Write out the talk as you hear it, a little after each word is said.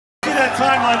see that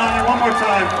timeline on you one more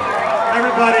time.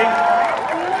 Everybody,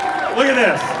 look at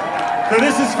this. So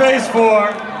this is phase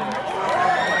 4.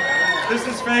 This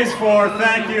is phase 4,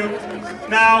 thank you.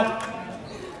 Now,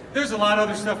 there's a lot of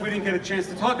other stuff we didn't get a chance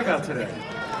to talk about today.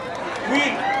 We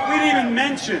didn't even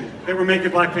mention that we're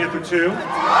making Black Panther 2. Didn't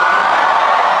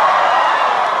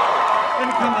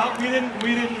come up. We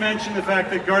didn't mention the fact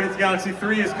that Guardians of the Galaxy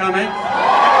 3 is coming.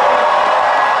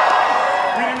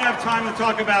 We didn't have time to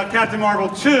talk about Captain Marvel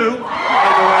 2, by the way.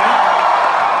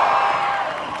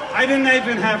 I didn't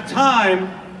even have time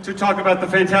to talk about the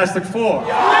Fantastic Four.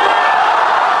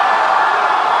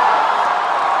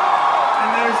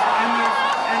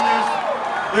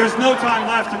 There's no time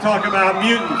left to talk about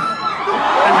mutants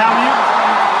and how mutants come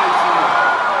into the MCU.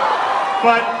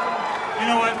 But, you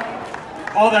know what?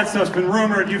 All that stuff's been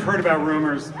rumored. You've heard about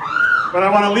rumors. But I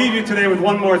want to leave you today with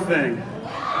one more thing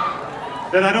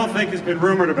that I don't think has been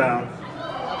rumored about.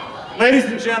 Ladies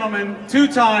and gentlemen,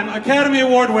 2-time Academy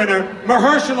Award winner,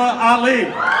 Mahershala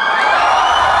Ali.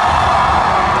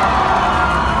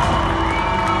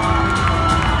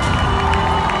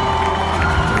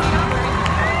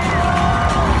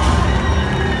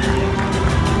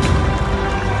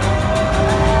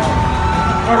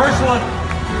 Mahershala,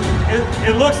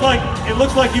 it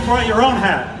looks like you brought your own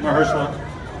hat, Mahershala.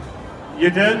 You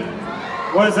did?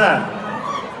 What is that?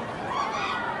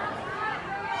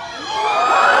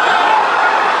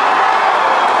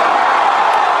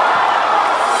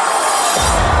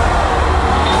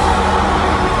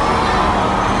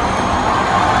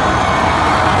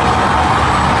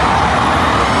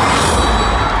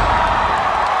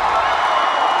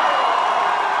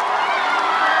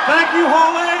 Thank you,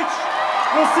 Hall H.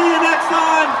 We'll see you next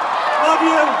time. Love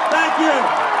you. Thank you.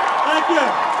 Thank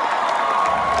you.